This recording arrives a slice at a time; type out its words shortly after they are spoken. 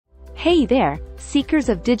Hey there, seekers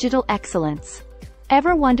of digital excellence.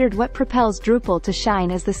 Ever wondered what propels Drupal to shine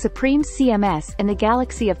as the supreme CMS in the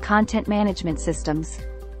galaxy of content management systems?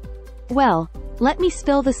 Well, let me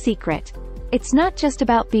spill the secret. It's not just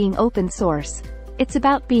about being open source, it's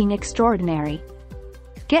about being extraordinary.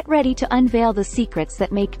 Get ready to unveil the secrets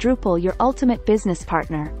that make Drupal your ultimate business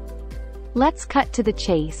partner. Let's cut to the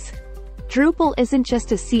chase. Drupal isn't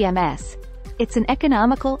just a CMS. It's an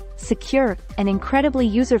economical, secure, and incredibly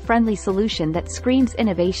user-friendly solution that screams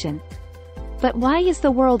innovation. But why is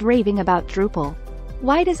the world raving about Drupal?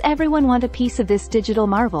 Why does everyone want a piece of this digital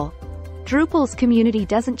marvel? Drupal's community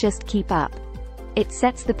doesn't just keep up. It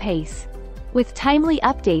sets the pace. With timely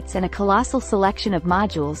updates and a colossal selection of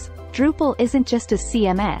modules, Drupal isn't just a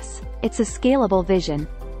CMS, it's a scalable vision.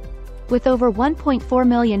 With over 1.4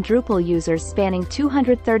 million Drupal users spanning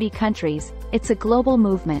 230 countries, it's a global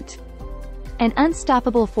movement. An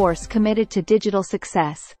unstoppable force committed to digital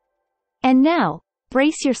success. And now,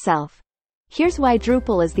 brace yourself. Here's why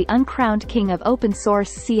Drupal is the uncrowned king of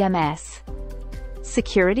open-source CMS.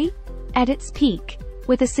 Security? At its peak,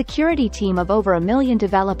 with a security team of over 1 million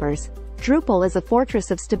developers, Drupal is a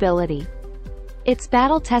fortress of stability. It's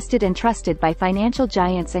battle-tested and trusted by financial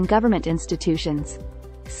giants and government institutions.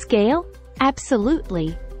 Scale?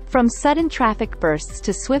 Absolutely. From sudden traffic bursts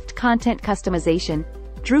to swift content customization,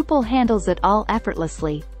 Drupal handles it all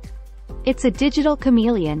effortlessly. It's a digital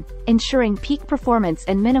chameleon, ensuring peak performance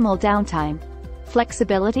and minimal downtime.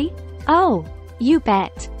 Flexibility? Oh, you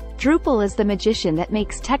bet. Drupal is the magician that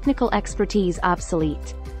makes technical expertise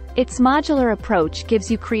obsolete. Its modular approach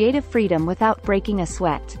gives you creative freedom without breaking a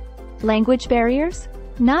sweat. Language barriers?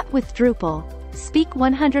 Not with Drupal. Speak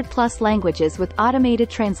 100+ languages with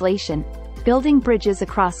automated translation, building bridges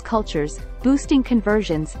across cultures, boosting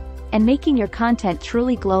conversions, and making your content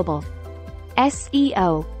truly global.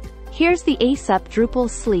 SEO. Here's the ace up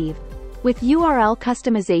Drupal's sleeve. With URL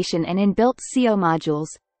customization and inbuilt SEO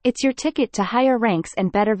modules, it's your ticket to higher ranks and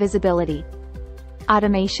better visibility.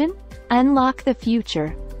 Automation? Unlock the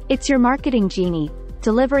future. It's your marketing genie,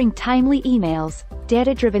 delivering timely emails,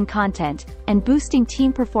 data-driven content, and boosting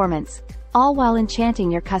team performance, all while enchanting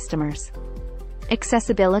your customers.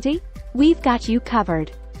 Accessibility? We've got you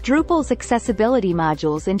covered. Drupal's accessibility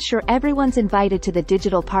modules ensure everyone's invited to the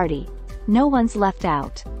digital party. No one's left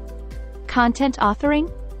out. Content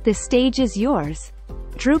authoring? The stage is yours.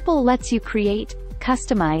 Drupal lets you create,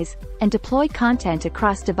 customize, and deploy content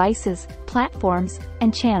across devices, platforms,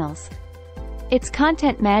 and channels. It's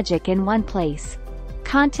content magic in one place.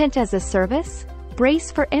 Content as a service?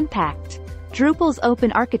 Brace for impact. Drupal's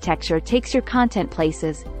open architecture takes your content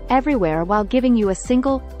places, everywhere while giving you a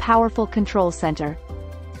single, powerful control center.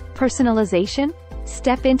 Personalization?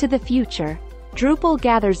 Step into the future. Drupal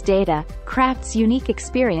gathers data, crafts unique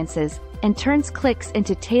experiences, and turns clicks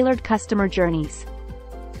into tailored customer journeys.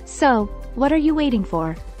 So, what are you waiting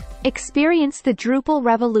for? Experience the Drupal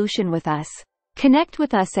revolution with us. Connect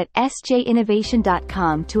with us at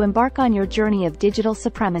sjinnovation.com to embark on your journey of digital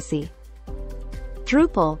supremacy.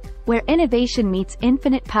 Drupal, where innovation meets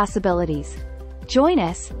infinite possibilities. Join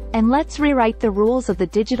us, and let's rewrite the rules of the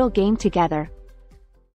digital game together.